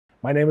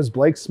My name is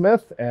Blake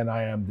Smith, and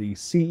I am the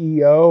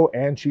CEO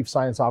and Chief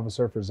Science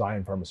Officer for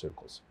Zion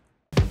Pharmaceuticals.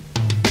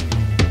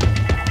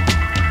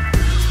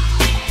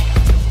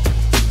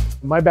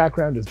 My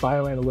background is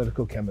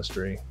bioanalytical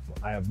chemistry.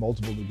 I have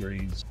multiple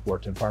degrees,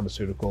 worked in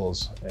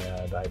pharmaceuticals,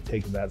 and I've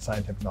taken that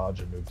scientific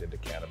knowledge and moved into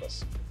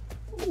cannabis.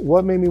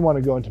 What made me want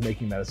to go into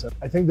making medicine?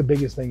 I think the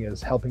biggest thing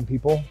is helping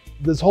people.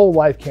 This whole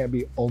life can't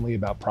be only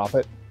about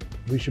profit.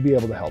 We should be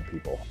able to help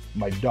people.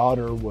 My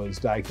daughter was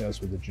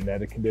diagnosed with a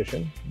genetic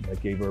condition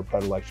that gave her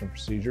predilection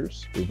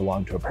procedures. We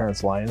belong to a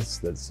parents' alliance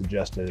that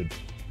suggested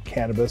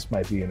cannabis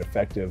might be an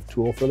effective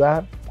tool for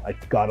that. I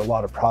got a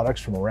lot of products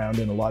from around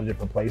in a lot of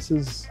different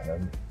places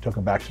and took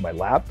them back to my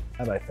lab.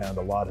 And I found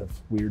a lot of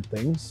weird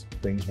things.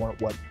 Things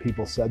weren't what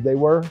people said they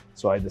were.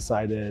 So I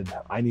decided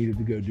I needed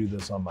to go do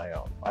this on my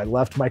own. I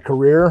left my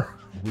career.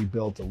 We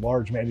built a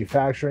large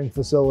manufacturing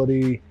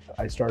facility.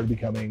 I started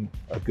becoming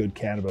a good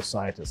cannabis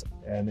scientist.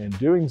 And in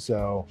doing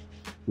so,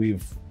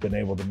 we've been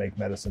able to make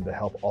medicine to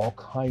help all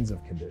kinds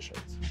of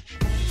conditions.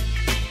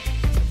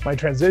 My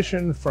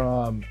transition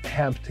from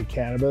hemp to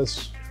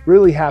cannabis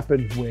really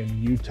happened when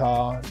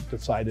Utah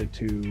decided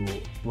to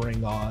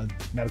bring on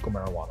medical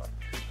marijuana.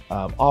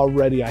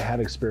 Already I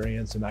had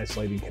experience in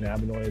isolating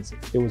cannabinoids.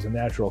 It was a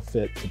natural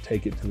fit to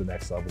take it to the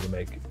next level, to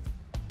make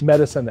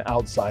medicine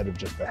outside of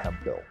just the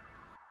hemp bill.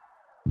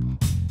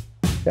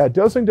 Yeah,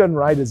 dosing done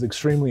right is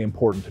extremely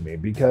important to me,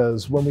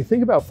 because when we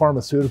think about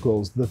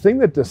pharmaceuticals, the thing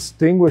that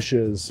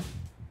distinguishes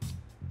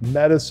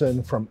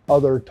medicine from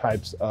other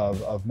types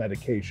of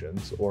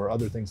medications or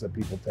other things that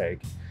people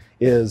take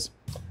is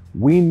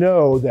we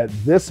know that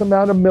this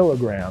amount of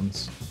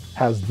milligrams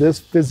has this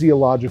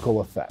physiological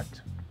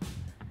effect.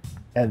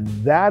 And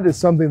that is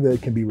something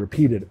that can be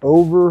repeated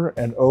over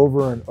and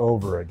over and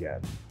over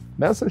again.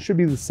 Medicine should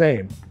be the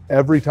same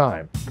every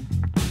time.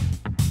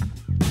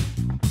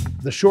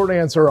 The short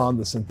answer on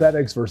the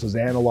synthetics versus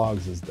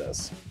analogs is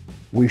this.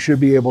 We should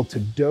be able to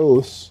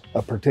dose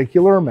a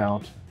particular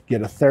amount,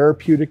 get a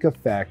therapeutic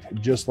effect,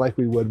 just like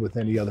we would with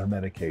any other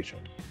medication.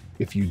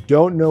 If you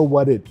don't know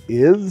what it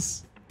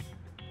is,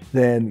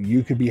 then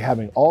you could be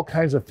having all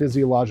kinds of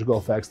physiological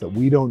effects that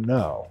we don't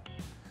know.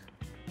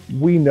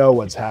 We know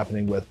what's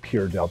happening with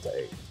pure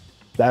Delta-8.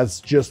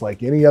 That's just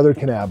like any other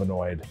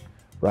cannabinoid,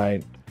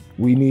 right?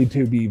 We need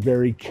to be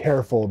very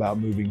careful about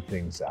moving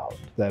things out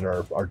that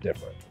are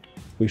different.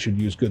 We should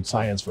use good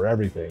science for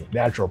everything,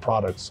 natural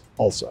products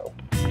also.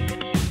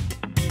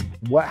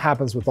 What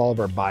happens with all of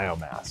our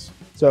biomass?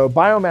 So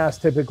biomass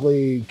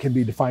typically can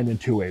be defined in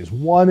two ways.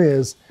 One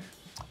is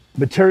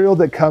material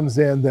that comes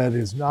in that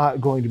is not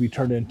going to be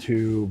turned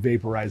into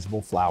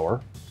vaporizable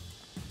flower.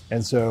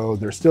 And so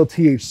there's still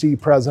THC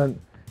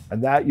present,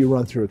 and that you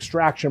run through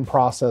extraction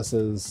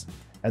processes,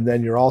 and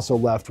then you're also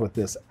left with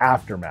this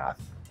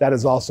aftermath. That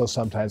is also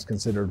sometimes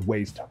considered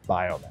waste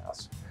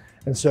biomass.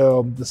 And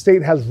so the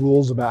state has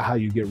rules about how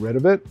you get rid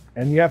of it,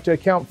 and you have to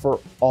account for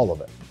all of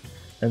it.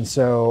 And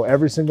so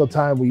every single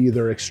time we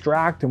either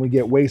extract and we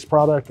get waste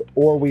product,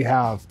 or we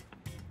have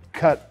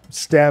cut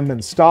stem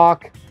and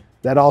stalk,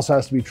 that also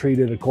has to be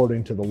treated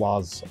according to the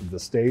laws of the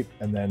state,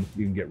 and then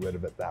you can get rid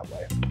of it that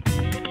way.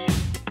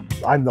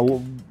 I'm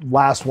the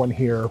last one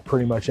here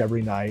pretty much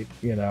every night,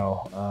 you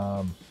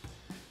know.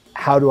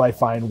 How do I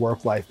find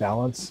work-life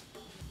balance?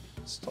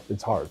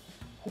 It's hard.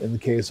 In the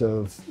case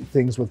of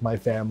things with my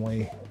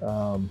family,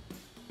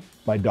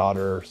 my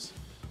daughters,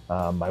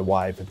 my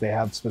wife, if they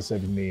have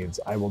specific needs,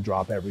 I will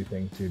drop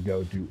everything to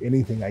go do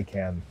anything I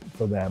can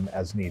for them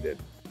as needed.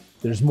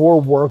 There's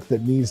more work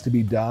that needs to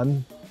be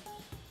done,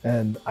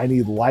 and I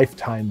need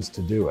lifetimes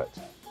to do it.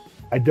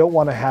 I don't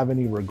want to have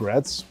any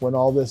regrets when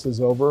all this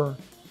is over.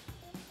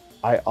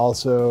 I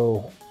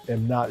also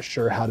am not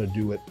sure how to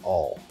do it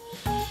all.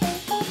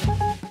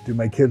 Do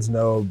my kids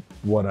know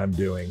what I'm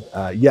doing?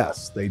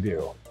 Yes, they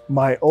do.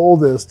 My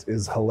oldest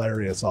is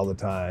hilarious all the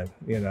time.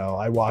 You know,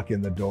 I walk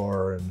in the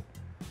door and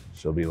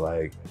she'll be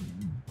like,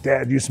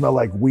 "Dad, you smell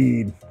like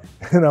weed."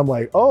 And I'm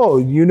like, "Oh,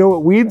 you know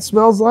what weed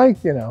smells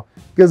like?" You know,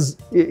 because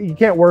you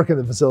can't work in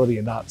the facility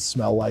and not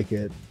smell like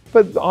it.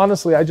 But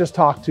honestly, I just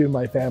talk to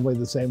my family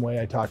the same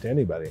way I talk to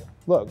anybody.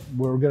 Look,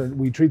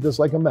 we treat this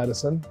like a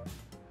medicine.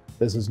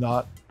 This is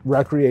not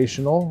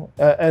recreational.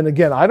 And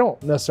again, I don't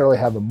necessarily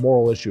have a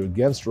moral issue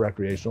against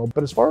recreational,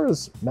 but as far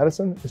as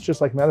medicine, it's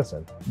just like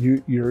medicine.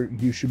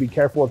 You should be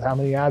careful with how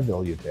many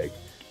Advil you take.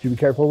 You should be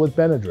careful with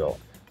Benadryl.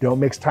 Don't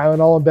mix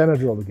Tylenol and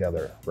Benadryl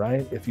together,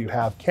 right? If you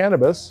have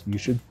cannabis, you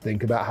should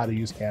think about how to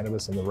use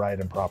cannabis in the right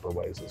and proper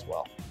ways as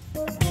well.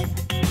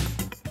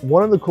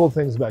 One of the cool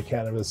things about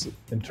cannabis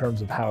in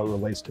terms of how it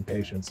relates to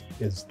patients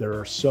is there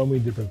are so many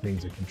different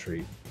things it can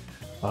treat.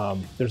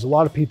 There's a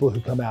lot of people who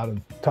come out and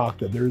talk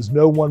that there is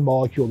no one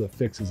molecule that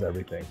fixes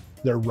everything.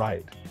 They're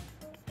right.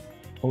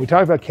 When we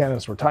talk about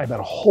cannabis, we're talking about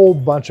a whole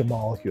bunch of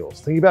molecules.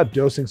 Think about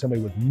dosing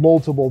somebody with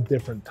multiple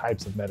different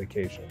types of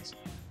medications.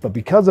 But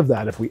because of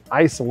that, if we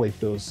isolate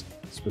those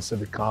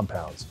specific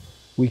compounds,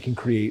 we can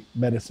create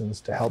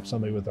medicines to help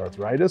somebody with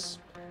arthritis.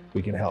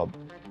 We can help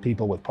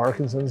people with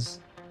Parkinson's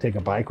take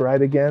a bike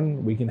ride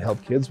again. We can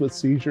help kids with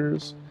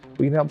seizures.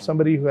 We can help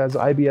somebody who has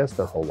IBS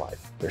their whole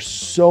life. There's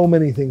so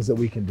many things that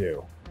we can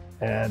do,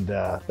 and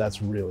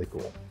that's really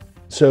cool.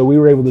 So we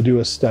were able to do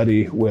a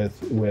study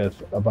with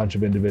a bunch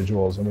of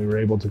individuals, and we were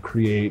able to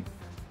create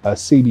a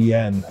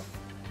CBN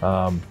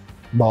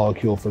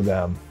molecule for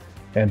them.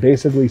 And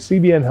basically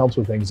CBN helps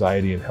with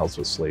anxiety and helps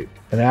with sleep.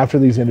 And after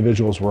these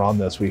individuals were on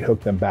this, we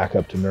hooked them back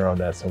up to neural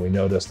nets, and we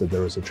noticed that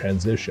there was a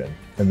transition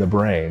in the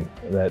brain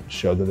that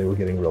showed that they were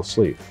getting real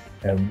sleep.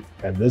 And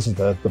this is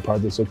the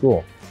part that's so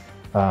cool.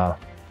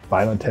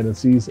 Violent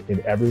tendencies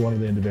in every one of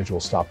the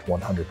individuals stopped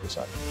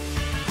 100%.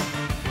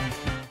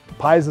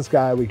 Pie is the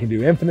sky. We can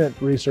do infinite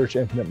research,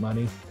 infinite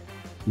money.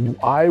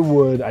 I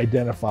would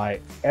identify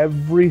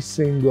every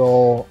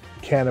single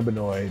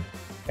cannabinoid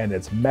and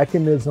its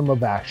mechanism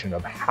of action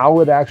of how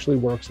it actually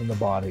works in the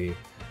body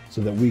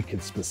so that we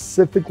could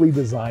specifically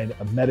design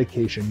a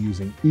medication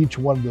using each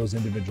one of those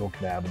individual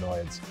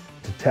cannabinoids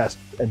to test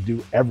and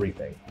do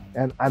everything.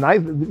 And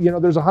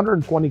there's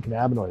 120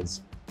 cannabinoids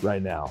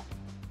right now.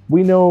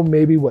 We know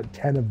maybe what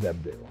 10 of them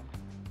do.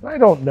 And I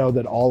don't know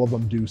that all of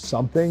them do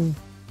something,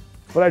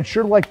 but I'd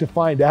sure like to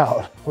find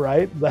out,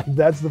 right?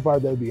 That's the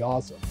part that would be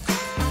awesome.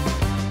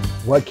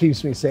 What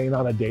keeps me sane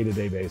on a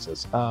day-to-day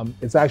basis?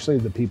 It's actually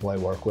the people I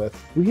work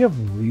with. We have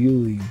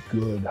really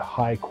good,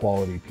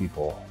 high-quality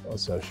people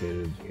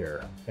associated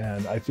here,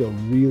 and I feel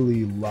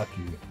really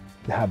lucky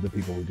to have the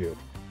people we do.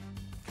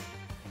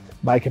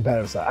 My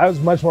competitive side. I was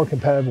much more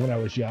competitive when I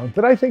was young,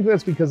 but I think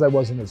that's because I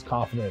wasn't as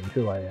confident in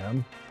who I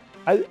am.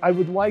 I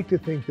would like to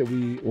think that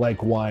we,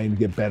 like wine,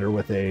 get better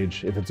with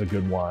age if it's a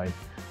good wine.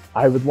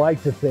 I would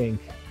like to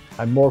think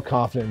I'm more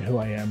confident in who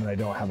I am and I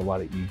don't have a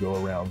lot of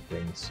ego around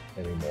things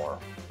anymore.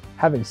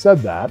 Having said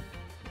that,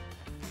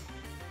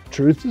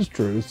 truth is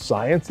truth,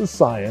 science is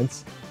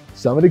science.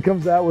 Somebody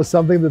comes out with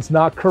something that's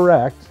not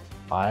correct,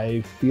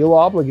 I feel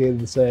obligated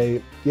to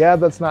say, yeah,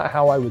 that's not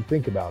how I would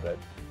think about it.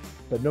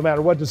 But no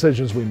matter what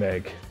decisions we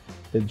make,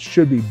 it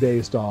should be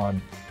based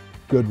on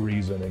good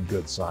reason and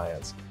good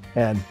science.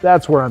 And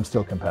that's where I'm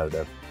still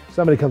competitive.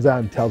 Somebody comes out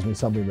and tells me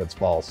something that's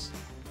false,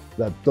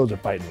 those are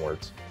fighting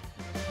words.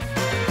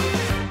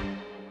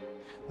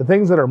 The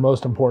things that are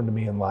most important to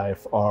me in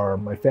life are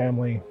my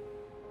family,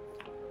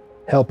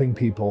 helping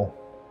people.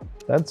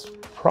 That's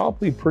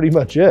probably pretty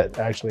much it,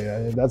 actually.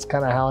 That's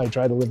kind of how I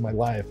try to live my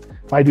life.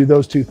 If I do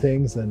those two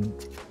things, then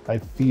I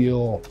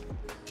feel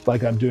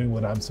like I'm doing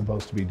what I'm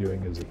supposed to be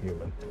doing as a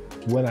human.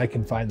 When I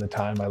can find the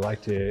time, I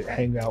like to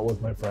hang out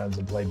with my friends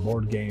and play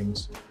board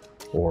games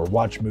or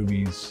watch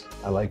movies.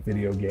 I like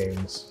video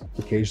games.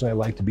 Occasionally I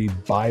like to be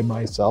by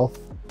myself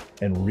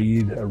and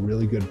read a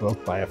really good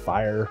book by a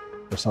fire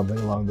or something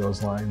along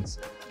those lines.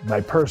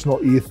 My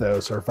personal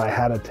ethos, or if I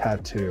had a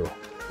tattoo,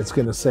 it's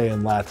going to say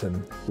in Latin,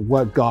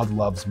 what God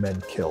loves, men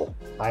kill.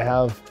 I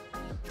have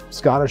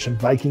Scottish and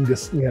Viking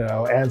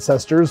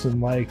ancestors,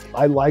 and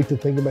I like to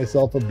think of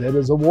myself a bit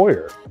as a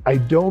warrior. I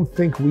don't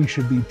think we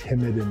should be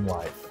timid in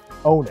life.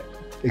 Own it.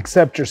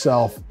 Accept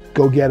yourself,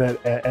 go get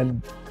it,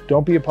 and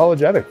don't be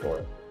apologetic for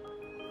it.